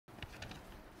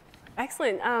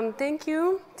Excellent. Thank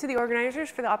you to the organizers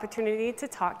for the opportunity to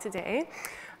talk today.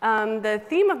 The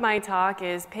theme of my talk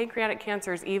is pancreatic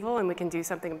cancer is evil and we can do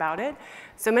something about it.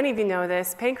 So many of you know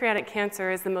this. Pancreatic cancer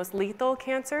is the most lethal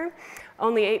cancer.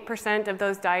 Only 8% of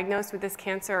those diagnosed with this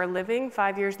cancer are living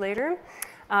 5 years later.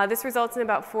 This results in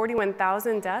about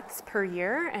 41,000 deaths per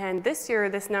year, and this year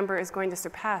this number is going to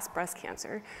surpass breast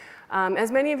cancer.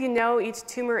 As many of you know, each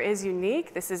tumor is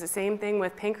unique. This is the same thing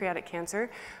with pancreatic cancer.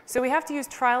 So we have to use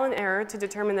trial and error to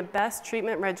determine the best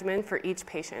treatment regimen for each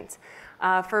patient.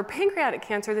 For pancreatic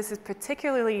cancer, this is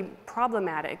particularly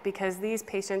problematic because these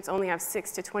patients only have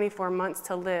 6 to 24 months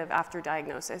to live after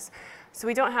diagnosis. So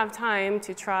we don't have time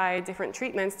to try different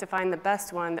treatments to find the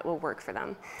best one that will work for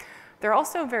them. They're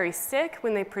also very sick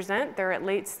when they present. They're at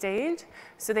late stage,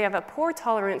 so they have a poor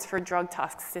tolerance for drug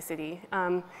toxicity.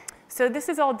 So this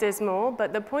is all dismal,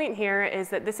 but the point here is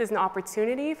that this is an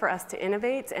opportunity for us to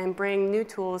innovate and bring new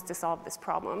tools to solve this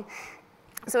problem.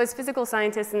 So as physical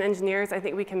scientists and engineers, I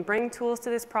think we can bring tools to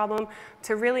this problem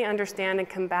to really understand and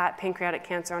combat pancreatic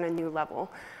cancer on a new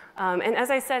level. And as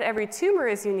I said, every tumor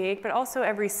is unique, but also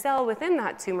every cell within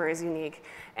that tumor is unique.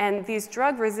 And these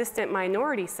drug-resistant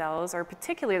minority cells are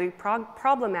particularly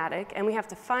problematic, and we have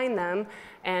to find them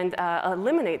and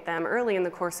eliminate them early in the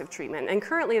course of treatment. And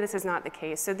currently, this is not the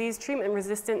case. So these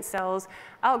treatment-resistant cells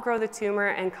outgrow the tumor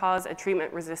and cause a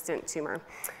treatment-resistant tumor.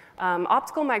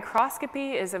 Optical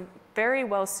microscopy is a very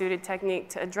well-suited technique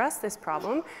to address this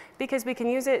problem because we can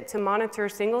use it to monitor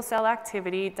single-cell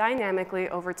activity dynamically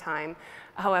over time.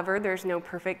 However, there's no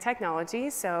perfect technology,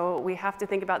 so we have to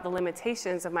think about the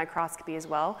limitations of microscopy as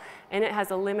well, and it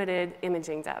has a limited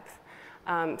imaging depth.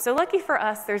 So lucky for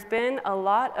us, there's been a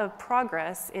lot of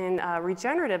progress in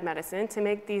regenerative medicine to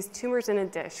make these tumors in a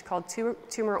dish called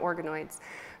tumor organoids.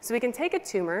 So we can take a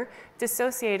tumor,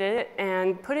 dissociate it,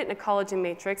 and put it in a collagen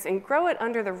matrix and grow it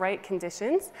under the right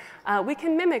conditions. We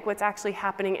can mimic what's actually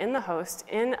happening in the host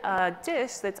in a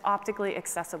dish that's optically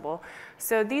accessible.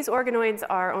 So these organoids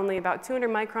are only about 200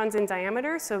 microns in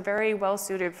diameter, so very well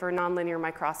suited for nonlinear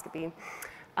microscopy.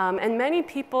 And many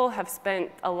people have spent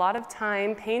a lot of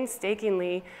time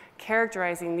painstakingly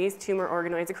characterizing these tumor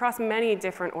organoids across many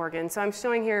different organs. So I'm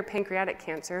showing here pancreatic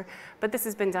cancer, but this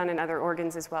has been done in other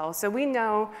organs as well. So we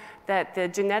know that the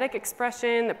genetic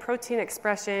expression, the protein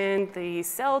expression, the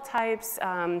cell types,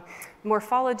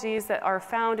 morphologies that are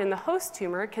found in the host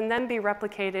tumor can then be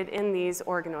replicated in these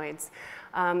organoids.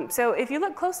 So if you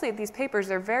look closely at these papers,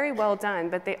 they're very well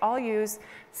done, but they all use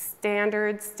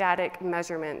standard static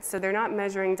measurements. So they're not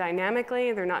measuring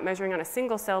dynamically, they're not measuring on a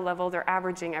single cell level, they're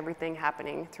averaging everything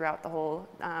happening throughout the whole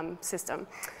system.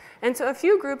 And so a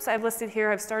few groups I've listed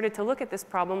here have started to look at this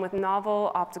problem with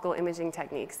novel optical imaging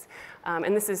techniques.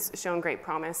 And this has shown great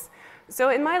promise. So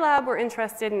in my lab, we're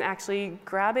interested in actually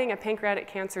grabbing a pancreatic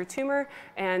cancer tumor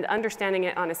and understanding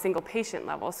it on a single patient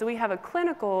level. So we have a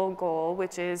clinical goal,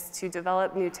 which is to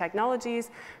develop new technologies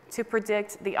to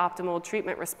predict the optimal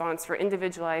treatment response for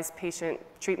individualized patient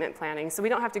treatment planning. So we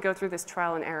don't have to go through this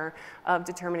trial and error of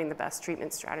determining the best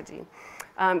treatment strategy.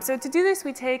 So to do this,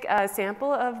 we take a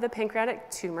sample of the pancreatic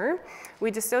tumor.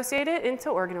 We dissociate it into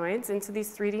organoids, into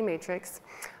these 3D matrix.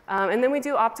 And then we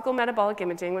do optical metabolic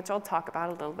imaging, which I'll talk about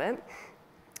a little bit.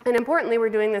 And importantly, we're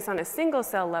doing this on a single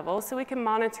cell level, so we can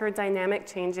monitor dynamic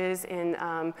changes in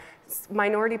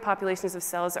minority populations of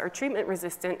cells that are treatment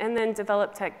resistant, and then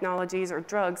develop technologies or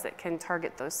drugs that can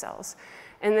target those cells.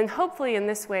 And then hopefully in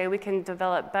this way, we can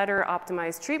develop better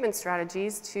optimized treatment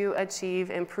strategies to achieve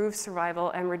improved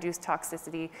survival and reduce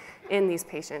toxicity in these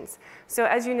patients. So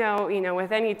as you know,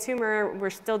 with any tumor, we're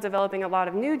still developing a lot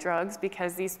of new drugs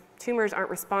because these tumors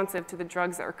aren't responsive to the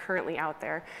drugs that are currently out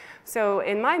there. So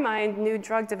in my mind, new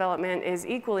drug development is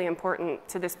equally important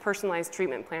to this personalized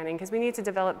treatment planning because we need to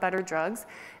develop better drugs.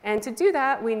 And to do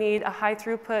that, we need a high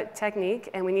throughput technique,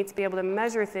 and we need to be able to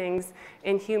measure things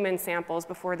in human samples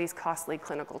before these costly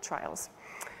clinical trials.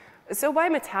 So why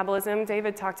metabolism?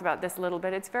 David talked about this a little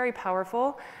bit. It's very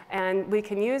powerful, and we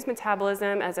can use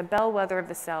metabolism as a bellwether of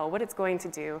the cell, what it's going to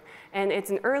do. And it's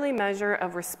an early measure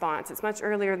of response. It's much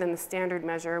earlier than the standard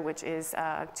measure, which is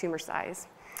tumor size.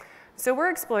 So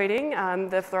we're exploiting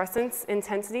the fluorescence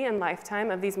intensity and lifetime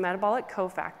of these metabolic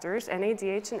cofactors,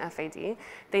 NADH and FAD.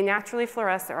 They naturally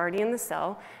fluoresce, they're already in the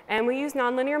cell. And we use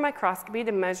nonlinear microscopy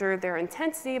to measure their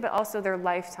intensity, but also their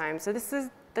lifetime. So this is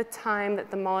the time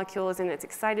that the molecule is in its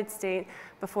excited state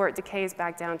before it decays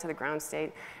back down to the ground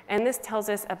state. And this tells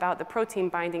us about the protein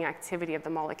binding activity of the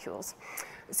molecules.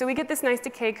 So we get this nice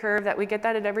decay curve that we get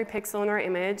that at every pixel in our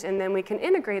image, and then we can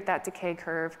integrate that decay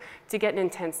curve to get an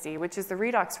intensity, which is the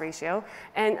redox ratio.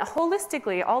 And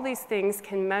holistically, all these things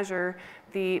can measure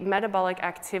the metabolic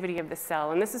activity of the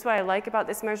cell. And this is what I like about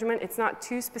this measurement. It's not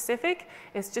too specific.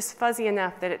 It's just fuzzy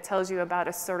enough that it tells you about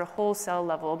a sort of whole cell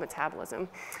level metabolism.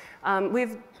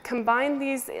 We've combined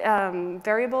these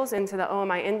variables into the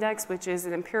OMI index, which is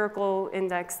an empirical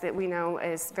index that we know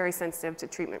is very sensitive to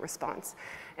treatment response.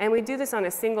 And we do this on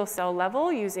a single cell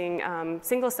level using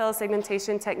single cell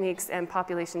segmentation techniques and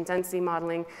population density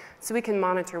modeling, so we can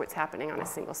monitor what's happening on a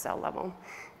single cell level.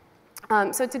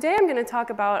 So today I'm going to talk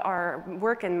about our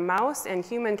work in mouse and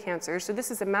human cancers. So this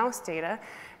is a mouse data,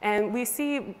 and we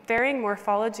see varying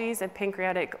morphologies of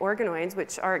pancreatic organoids,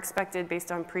 which are expected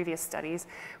based on previous studies.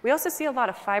 We also see a lot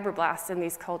of fibroblasts in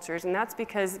these cultures, and that's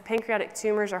because pancreatic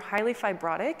tumors are highly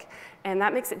fibrotic, and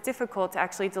that makes it difficult to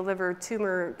actually deliver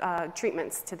tumor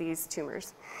treatments to these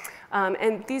tumors.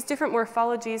 And these different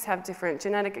morphologies have different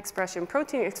genetic expression,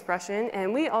 protein expression,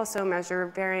 and we also measure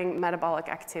varying metabolic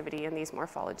activity in these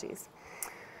morphologies.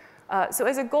 So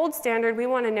as a gold standard, we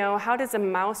want to know how does a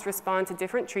mouse respond to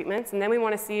different treatments, and then we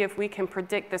want to see if we can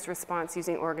predict this response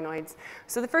using organoids.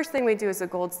 So the first thing we do is the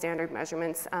gold standard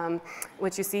measurements,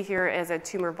 which you see here as a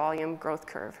tumor volume growth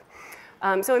curve.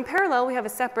 So in parallel, we have a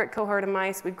separate cohort of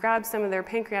mice. We grab some of their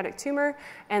pancreatic tumor,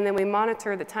 and then we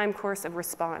monitor the time course of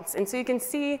response. And so you can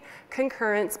see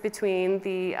concurrence between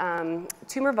the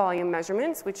tumor volume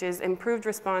measurements, which is improved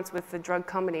response with the drug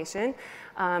combination,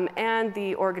 and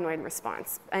the organoid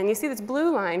response. And you see this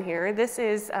blue line here. This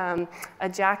is a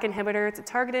JAK inhibitor. It's a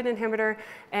targeted inhibitor,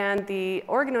 and the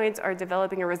organoids are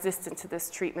developing a resistance to this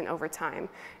treatment over time.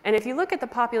 And if you look at the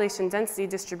population density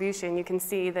distribution, you can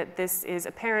see that this is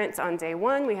apparent on day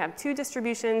 1. We have 2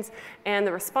 distributions, and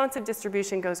the responsive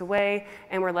distribution goes away,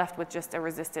 and we're left with just a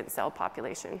resistant cell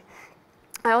population.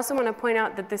 I also want to point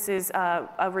out that this is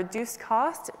a reduced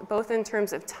cost, both in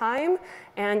terms of time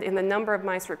and in the number of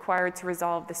mice required to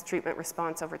resolve this treatment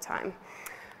response over time.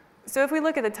 So if we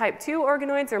look at the type 2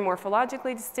 organoids, they're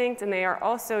morphologically distinct, and they are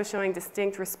also showing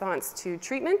distinct response to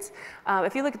treatment.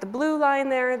 If you look at the blue line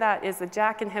there, that is the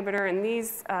JAK inhibitor, and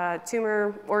these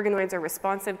tumor organoids are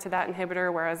responsive to that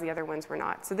inhibitor, whereas the other ones were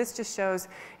not. So this just shows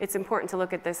it's important to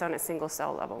look at this on a single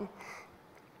cell level.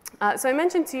 So I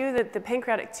mentioned to you that the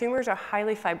pancreatic tumors are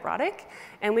highly fibrotic,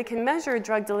 and we can measure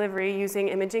drug delivery using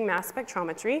imaging mass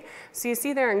spectrometry. So you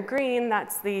see there in green,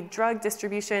 that's the drug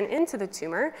distribution into the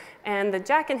tumor, and the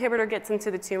JAK inhibitor gets into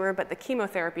the tumor, but the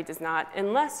chemotherapy does not,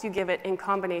 unless you give it in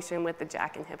combination with the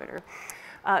JAK inhibitor.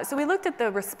 So we looked at the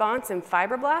response in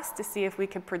fibroblasts to see if we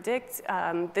could predict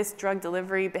this drug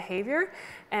delivery behavior.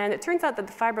 And it turns out that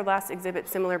the fibroblasts exhibit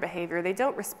similar behavior. They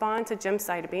don't respond to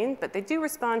gemcitabine, but they do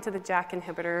respond to the JAK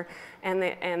inhibitor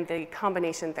and the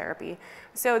combination therapy.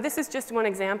 So this is just one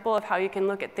example of how you can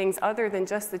look at things other than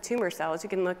just the tumor cells. You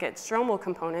can look at stromal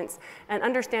components and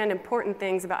understand important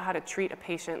things about how to treat a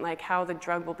patient, like how the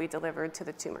drug will be delivered to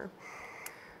the tumor.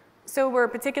 So we're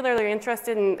particularly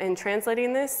interested in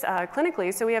translating this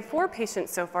clinically. So we have 4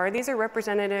 patients so far. These are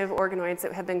representative organoids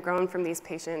that have been grown from these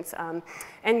patients.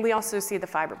 And we also see the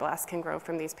fibroblasts can grow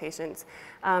from these patients.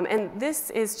 And this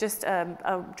is just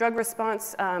a drug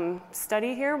response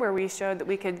study here where we showed that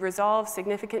we could resolve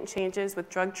significant changes with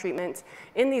drug treatment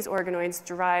in these organoids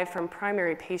derived from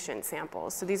primary patient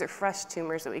samples. So these are fresh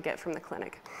tumors that we get from the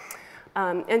clinic.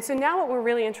 And so now what we're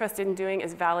really interested in doing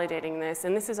is validating this,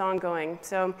 and this is ongoing.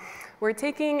 So we're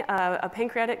taking a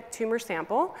pancreatic tumor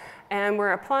sample, and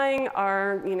we're applying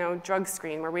our drug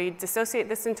screen, where we dissociate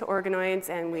this into organoids,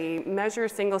 and we measure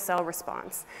single-cell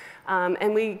response.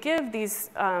 And we give these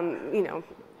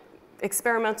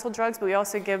experimental drugs, but we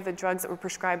also give the drugs that were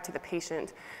prescribed to the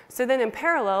patient. So then in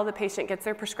parallel, the patient gets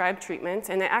their prescribed treatment,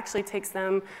 and it actually takes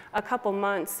them a couple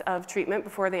months of treatment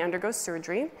before they undergo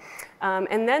surgery.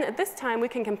 And then at this time, we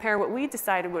can compare what we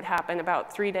decided would happen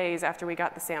about 3 days after we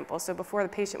got the sample, so before the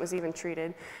patient was even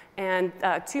treated, and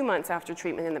 2 months after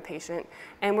treatment in the patient.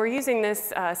 And we're using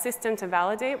this system to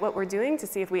validate what we're doing to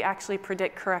see if we actually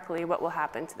predict correctly what will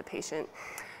happen to the patient.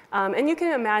 And you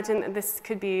can imagine that this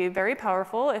could be very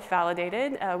powerful if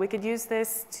validated. We could use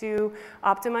this to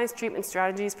optimize treatment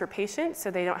strategies for patients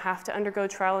so they don't have to undergo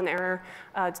trial and error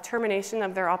determination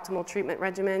of their optimal treatment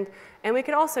regimen. And we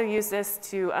could also use this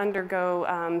to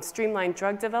undergo streamlined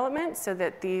drug development so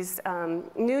that these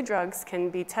new drugs can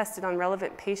be tested on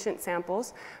relevant patient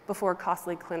samples before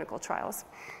costly clinical trials.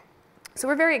 So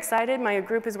we're very excited. My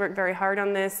group has worked very hard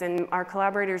on this, and our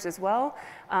collaborators as well.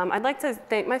 I'd like to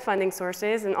thank my funding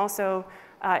sources, and also,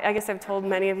 I guess I've told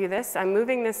many of you this, I'm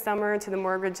moving this summer to the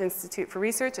Morgridge Institute for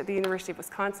Research at the University of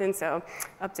Wisconsin, so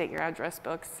update your address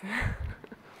books.